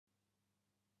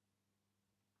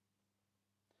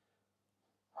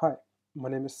Hi, my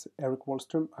name is Eric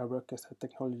Wallström. I work as a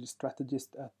technology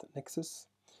strategist at neXus,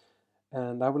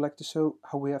 and I would like to show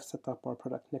how we have set up our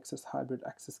product neXus Hybrid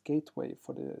Access Gateway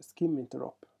for the SCIM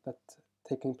interop that's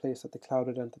taking place at the Cloud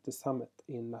Identity Summit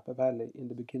in Napa Valley in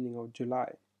the beginning of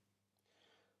July.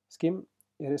 SCIM,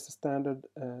 it is a standard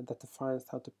that defines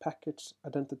how to package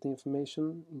identity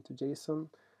information into JSON,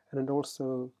 and it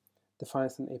also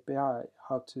defines an API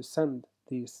how to send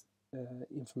these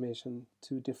information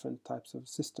to different types of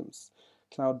systems,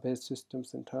 cloud-based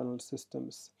systems, internal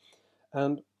systems.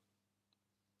 And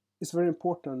it's a very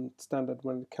important standard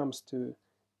when it comes to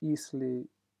easily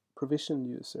provision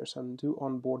users and do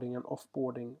onboarding and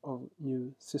offboarding of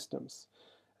new systems.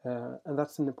 And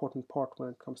that's an important part when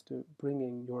it comes to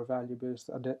bringing your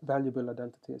valuable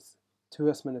identities to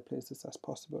as many places as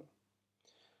possible.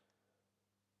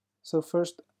 So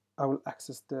first, I will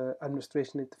access the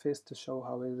administration interface to show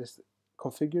how it is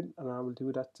configured, and I will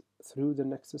do that through the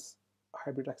neXus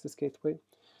Hybrid Access Gateway.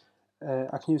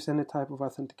 I can use any type of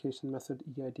authentication method,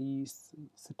 EIDs,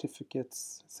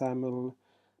 certificates, SAML,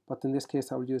 but in this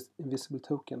case I will use invisible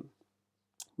token,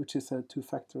 which is a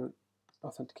two-factor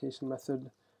authentication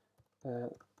method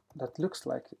that looks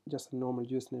like just a normal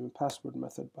username and password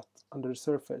method, but under the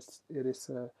surface it is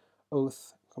a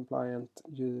OAuth compliant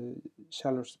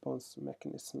challenge response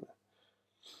mechanism.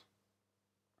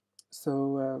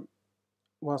 So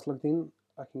once logged in,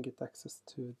 I can get access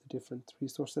to the different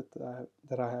resources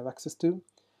that I have access to.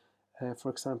 For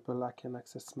example, I can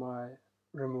access my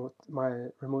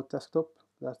remote desktop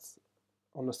that's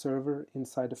on a server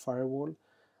inside the firewall.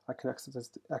 I can access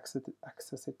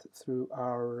it through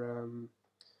our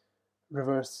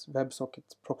reverse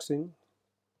WebSocket proxying,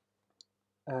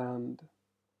 and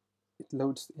it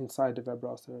loads inside the web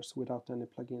browsers without any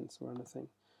plugins or anything.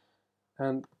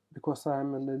 And because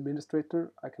I'm an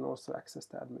administrator, I can also access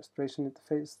the administration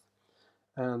interface.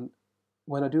 And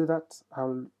when I do that,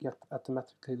 I'll get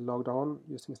automatically logged on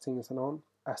using single sign-on,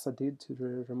 as I did to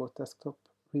the remote desktop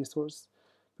resource,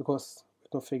 because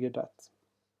we configured that.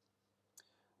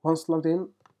 Once logged in,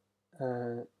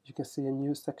 you can see a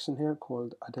new section here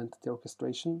called Identity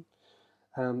Orchestration,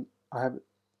 and I have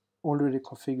already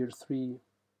configured 3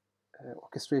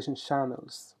 orchestration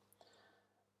channels.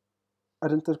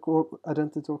 Identity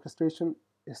Orchestration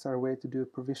is our way to do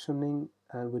provisioning,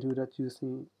 and we do that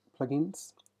using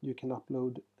plugins. You can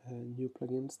upload new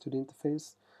plugins to the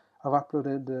interface. I've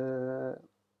uploaded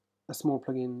a small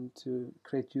plugin to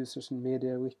create users in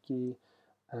MediaWiki.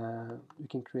 You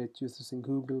can create users in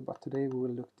Google, but today we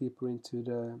will look deeper into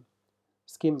the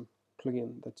SCIM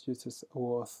plugin that uses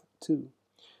OAuth2 to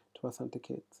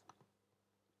authenticate.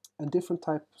 And different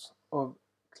types of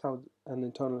cloud and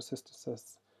internal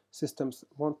systems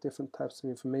want different types of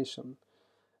information,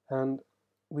 and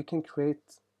we can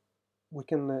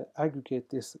aggregate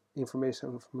this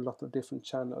information from a lot of different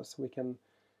channels. We can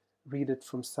read it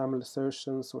from SAML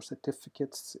assertions or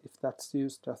certificates if that's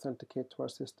used to authenticate to our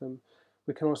system.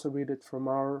 We can also read it from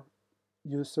our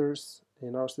users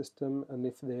in our system, and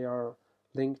if they are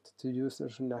linked to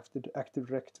users in Active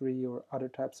Directory or other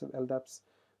types of LDAPs,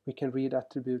 we can read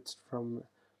attributes from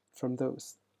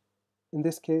those. In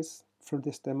this case, for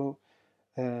this demo,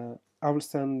 I will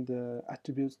send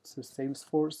attributes to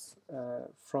Salesforce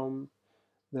from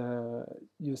the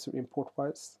user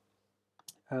import-wise,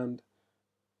 and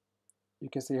you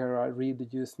can see here I read the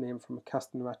username from a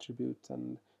custom attribute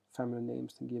and family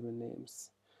names and given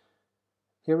names.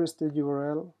 Here is the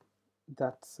URL,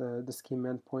 that's the SCIM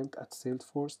endpoint at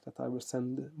Salesforce that I will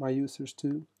send my users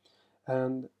to,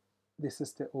 and this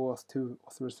is the OAuth2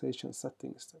 authorization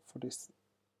settings for this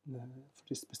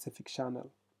specific channel.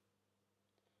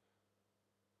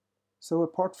 So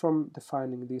apart from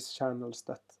defining these channels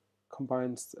that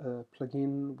combines a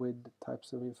plugin with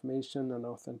types of information and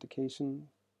authentication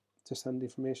to send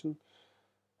information,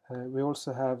 we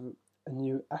also have a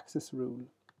new access rule,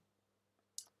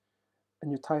 a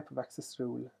new type of access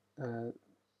rule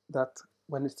that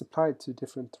when it's applied to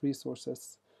different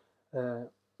resources,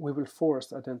 we will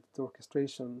force identity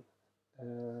orchestration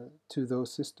to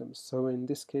those systems. So in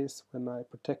this case, when I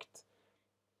protect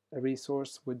a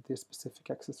resource with this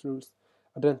specific access rules,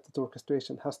 identity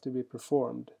orchestration has to be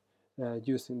performed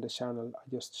using the channel I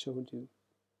just showed you.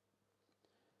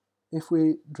 If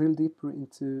we drill deeper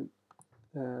into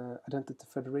identity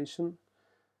federation,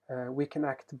 we can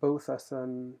act both as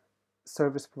a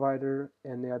service provider,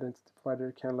 and the identity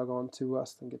provider can log on to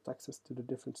us and get access to the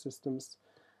different systems.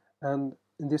 And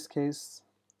in this case,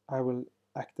 I will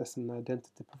act as an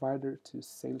identity provider to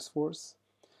Salesforce,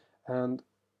 and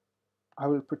I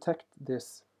will protect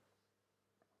this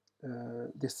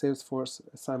Salesforce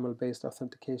SAML-based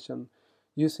authentication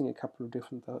using a couple of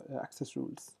different access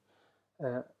rules.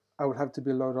 I will have to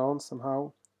be logged on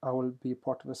somehow. I will be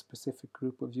part of a specific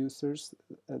group of users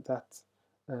that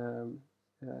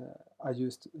I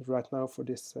used right now for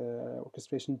this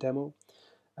orchestration demo.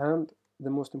 And the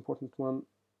most important one,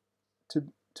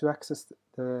 to access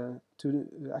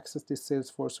this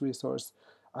Salesforce resource,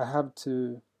 I have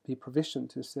to be provisioned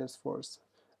to Salesforce,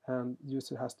 and the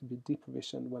user has to be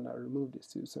deprovisioned when I remove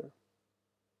this user.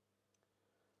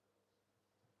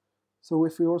 So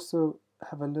if we also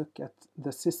have a look at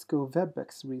the Cisco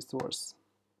WebEx resource,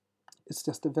 it's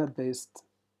just a web-based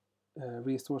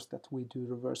resource that we do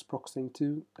reverse proxying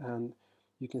to, and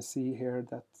you can see here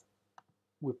that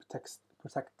we protect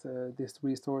this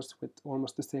resource with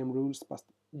almost the same rules, but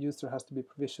the user has to be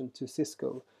provisioned to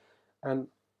Cisco, and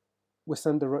we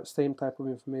send the same type of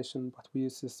information, but we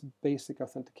use this basic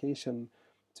authentication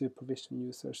to provision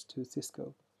users to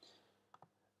Cisco.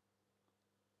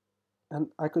 And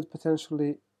I could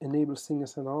potentially enable SIM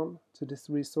sign-on to this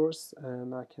resource,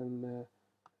 and I can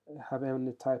have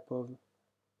any type of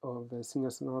SIM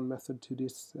sign-on method to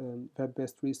these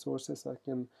web-based resources. I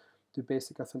can do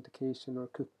basic authentication or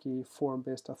cookie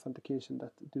form-based authentication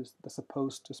that's a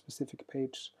post to a specific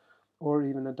page, or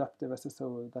even adaptive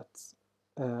SSO that's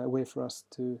a way for us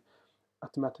to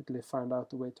automatically find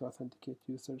out a way to authenticate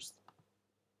users.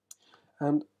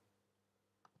 And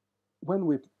when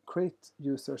we create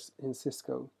users in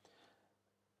Cisco,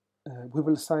 we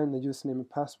will assign the username and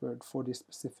password for this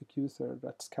specific user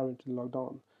that's currently logged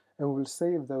on, and we will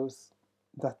save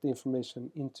that information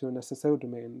into an SSO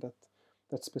domain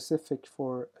that's specific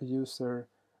for a user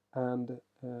and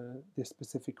this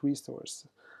specific resource.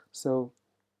 So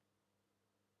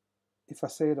if I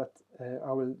say that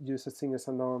I will use a single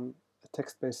sign-on, a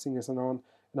text-based single sign-on,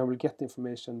 and I will get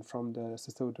information from the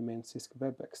SSO domain Cisco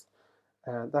WebEx,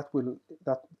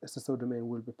 that SSO domain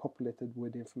will be populated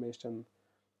with information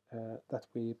that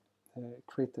we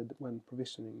created when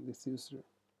provisioning this user.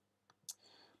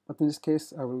 But in this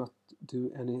case, I will not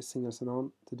do any single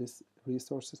sign-on to these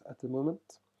resources at the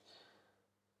moment.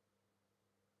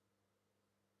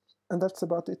 And that's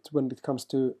about it when it comes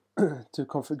to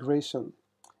configuration.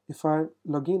 If I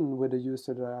log in with a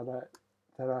user that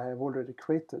I have already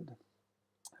created,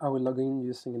 I will log in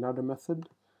using another method,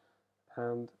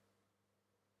 and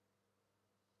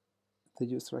the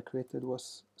user I created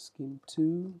was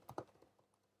SCIM2.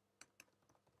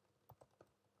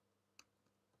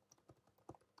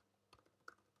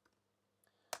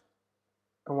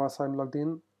 And once I'm logged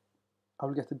in, I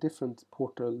will get a different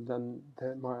portal than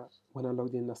when I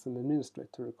logged in as an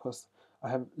administrator, because I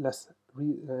have less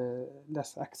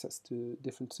access to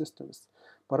different systems.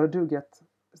 But I do get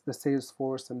the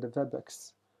Salesforce and the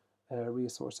WebEx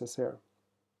resources here.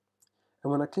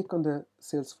 And when I click on the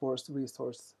Salesforce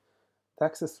resource, the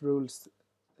access rules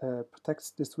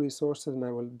protects this resource, and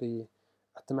I will be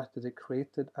automatically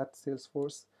created at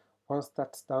Salesforce. Once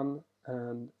that's done,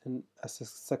 and in a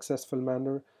successful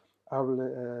manner, I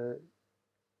will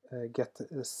get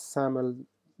a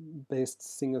SAML-based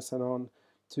single sign-on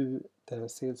to the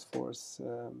Salesforce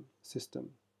system.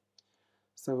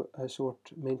 So a short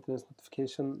maintenance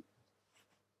notification,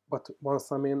 but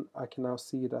once I'm in, I can now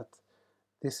see that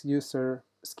this user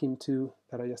SCIM2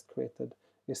 that I just created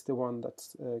is the one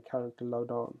that's currently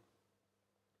logged on.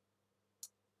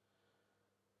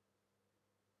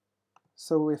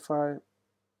 So if I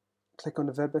click on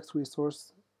the WebEx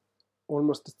resource,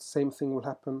 almost the same thing will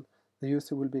happen. The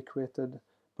user will be created,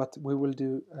 but we will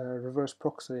do a reverse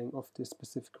proxying of this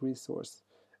specific resource.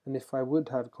 And if I would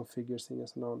have configured single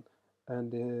sign-on,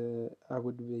 and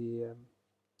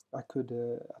I could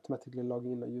automatically log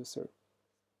in a user.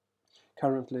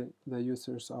 Currently, the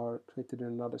users are created in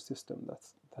another system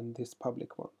than this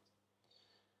public one.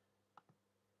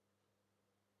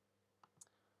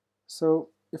 So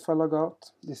if I log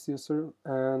out this user,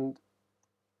 and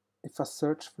if I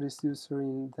search for this user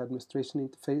in the administration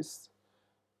interface,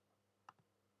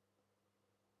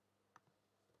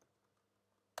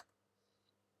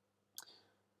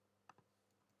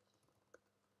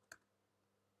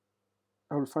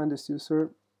 I will find this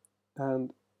user,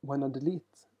 and when I delete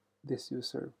this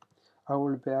user, I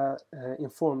will be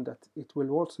informed that it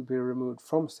will also be removed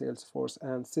from Salesforce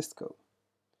and Cisco.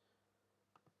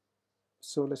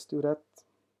 So let's do that.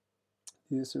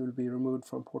 The user will be removed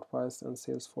from Portwise and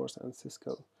Salesforce and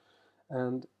Cisco.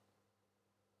 And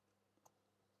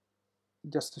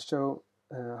just to show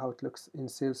how it looks in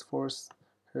Salesforce,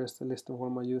 here's the list of all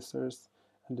my users,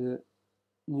 and the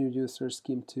new user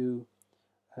SCIM2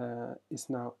 is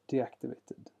now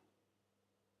deactivated.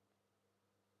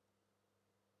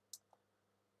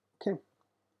 Okay,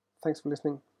 thanks for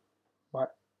listening. Bye.